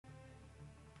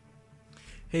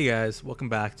Hey guys, welcome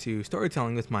back to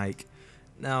Storytelling with Mike.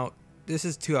 Now, this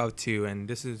is 2 out of 2 and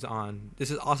this is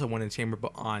also one in the chamber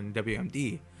but on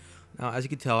WMD. Now, as you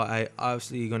can tell, I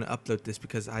obviously going to upload this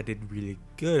because I did really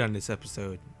good on this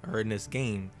episode or in this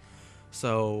game.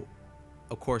 So,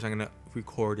 of course I'm going to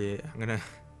record it. I'm going to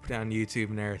put it on YouTube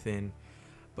and everything.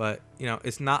 But,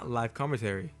 it's not live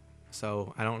commentary.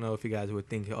 So, I don't know if you guys would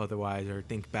think otherwise or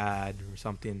think bad or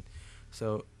something.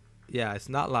 So, yeah, it's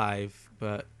not live,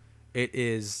 but it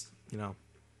is,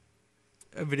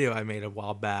 a video I made a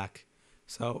while back.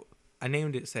 So I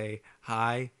named it Say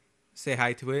Hi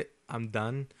to It, I'm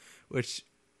Done, which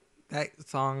that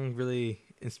song really,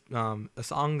 a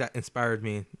song that inspired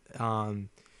me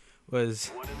was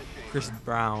Chris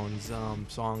Brown's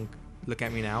song Look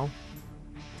at Me Now.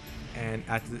 And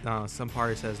at some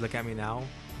part it says Look at Me Now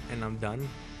and I'm done.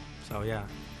 So yeah,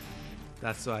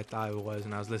 that's what I thought it was,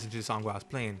 and I was listening to the song while I was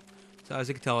playing. So as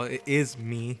you can tell, it is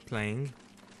me playing.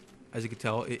 As you can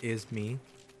tell, it is me.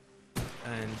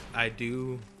 And I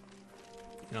do,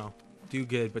 do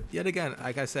good. But yet again,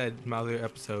 like I said in my other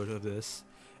episode of this,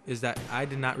 is that I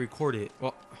did not record it.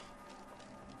 Well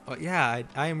yeah,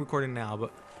 I am recording now,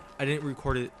 but I didn't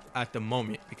record it at the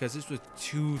moment because this was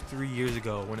 2-3 years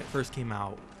ago when it first came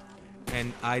out.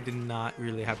 And I did not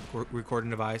really have a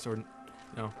recording device or,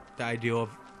 the idea of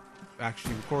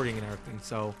actually recording and everything.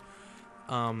 So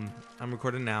I'm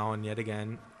recording now, and yet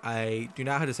again, I do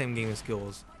not have the same gaming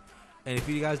skills. And if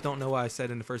you guys don't know what I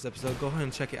said in the first episode, go ahead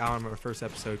and check it out on my first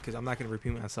episode because I'm not going to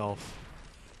repeat myself.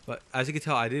 But as you can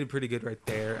tell, I did pretty good right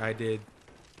there. I did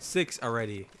 6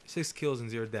 already. 6 kills and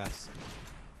 0 deaths.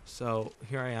 So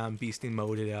here I am, beasting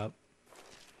mode it up.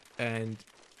 And,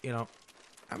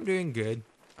 I'm doing good.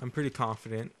 I'm pretty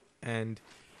confident. And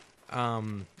I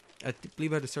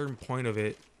believe at a certain point of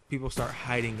it, people start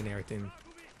hiding and everything.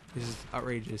 This is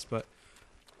outrageous, but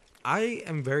I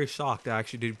am very shocked that I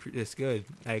actually did this good.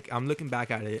 Like, I'm looking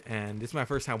back at it, and this is my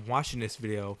first time watching this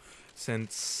video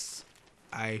since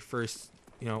I first,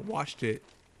 watched it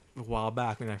a while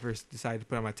back when I first decided to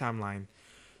put it on my timeline.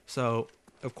 So,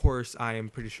 of course, I am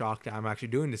pretty shocked that I'm actually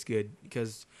doing this good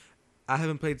because I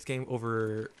haven't played this game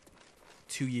over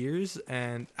 2 years,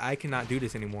 and I cannot do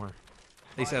this anymore.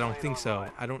 At least I don't think so.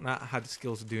 I don't not have the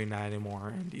skills of doing that anymore,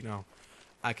 and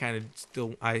I kind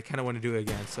of want to do it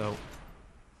again. So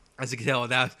as you can tell,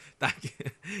 that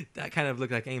that kind of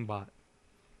looked like aimbot.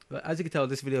 But as you can tell,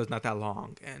 this video is not that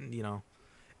long, and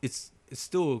it's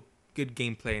still good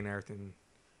gameplay and everything.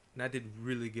 And I did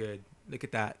really good. Look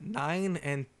at that, 9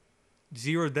 and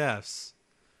 0 deaths.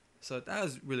 So that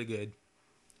was really good.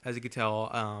 As you can tell,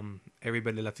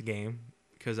 everybody left the game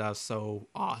because I was so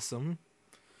awesome.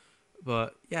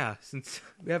 But yeah, since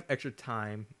we have extra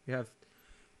time,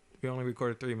 we only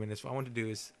recorded 3 minutes. What I want to do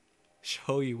is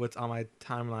show you what's on my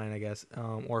timeline, I guess,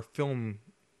 or film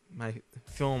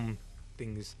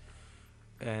things,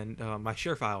 and my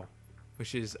share file,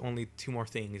 which is only 2 more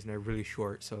things, and they're really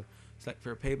short. So it's like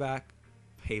for playback.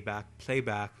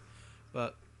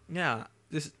 But yeah,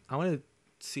 I want to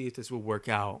see if this will work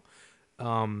out.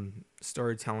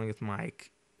 Storytelling with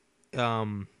Mike.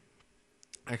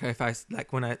 Like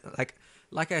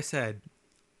I said,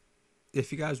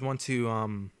 if you guys want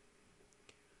to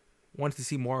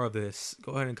see more of this,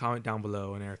 go ahead and comment down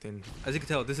below and everything. As you can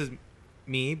tell, this is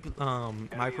me,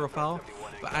 my profile,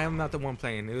 but I am not the one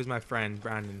playing. It was my friend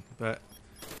Brandon,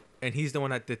 and he's the one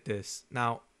that did this.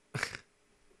 Now,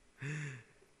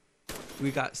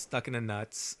 we got stuck in the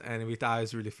nuts, and we thought it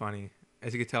was really funny.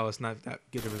 As you can tell, it's not that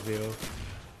good of a video,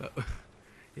 but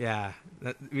yeah,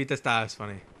 we just thought it was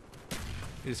funny.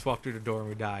 We just walked through the door and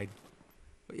we died.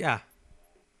 But yeah,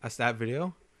 that's that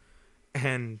video,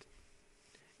 and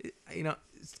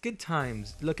it's good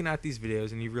times looking at these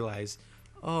videos and you realize,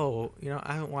 oh,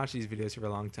 I haven't watched these videos for a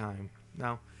long time.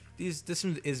 Now, this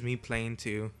one is me playing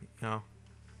too,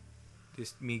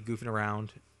 just me goofing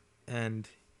around, and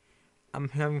I'm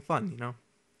having fun,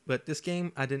 But this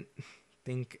game, I didn't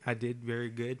think I did very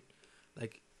good.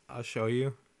 Like, I'll show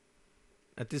you.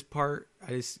 At this part,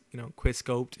 I just, quit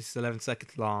scoped. It's 11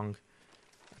 seconds long.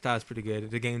 I thought it was pretty good.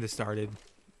 The game just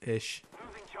started-ish.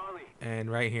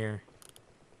 And right here,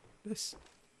 this.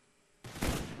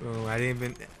 Boom, I didn't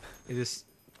even. It just.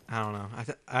 I don't know.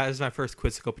 This was my first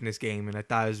quit scope in this game, and I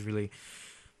thought it was really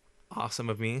awesome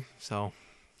of me. So,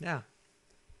 yeah.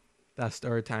 That's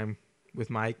story time with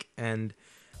Mike. And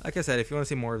like I said, if you want to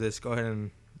see more of this, go ahead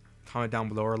and comment down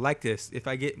below or like this. If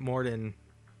I get more than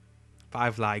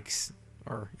 5 likes,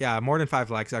 more than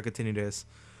 5 likes, I'll continue this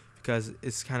because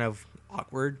it's kind of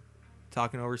awkward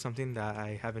talking over something that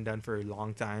I haven't done for a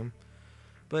long time.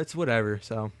 But it's whatever.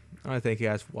 So I want to thank you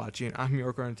guys for watching. I'm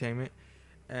Yorkro Entertainment,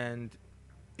 and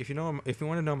if you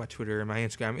want to know my Twitter, my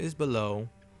Instagram is below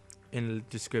in the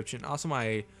description. Also,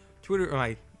 my Twitter, or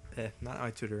my not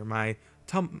my Twitter, my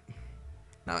not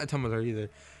my Tumblr either.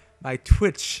 My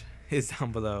Twitch is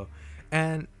down below,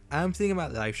 and I'm thinking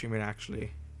about live streaming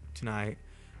actually tonight.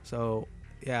 So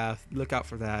yeah, look out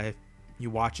for that. If you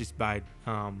watch this by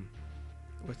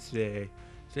what's today?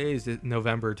 Today is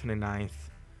November 29th,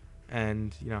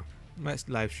 and my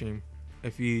live stream.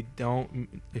 If you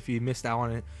missed out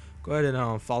on it, go ahead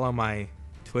and follow my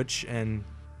Twitch and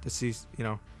to see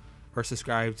or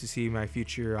subscribe to see my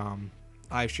future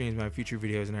live streams, my future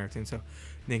videos and everything. So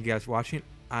thank you guys for watching.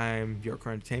 I'm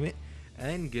Yorkro Entertainment,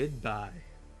 and goodbye.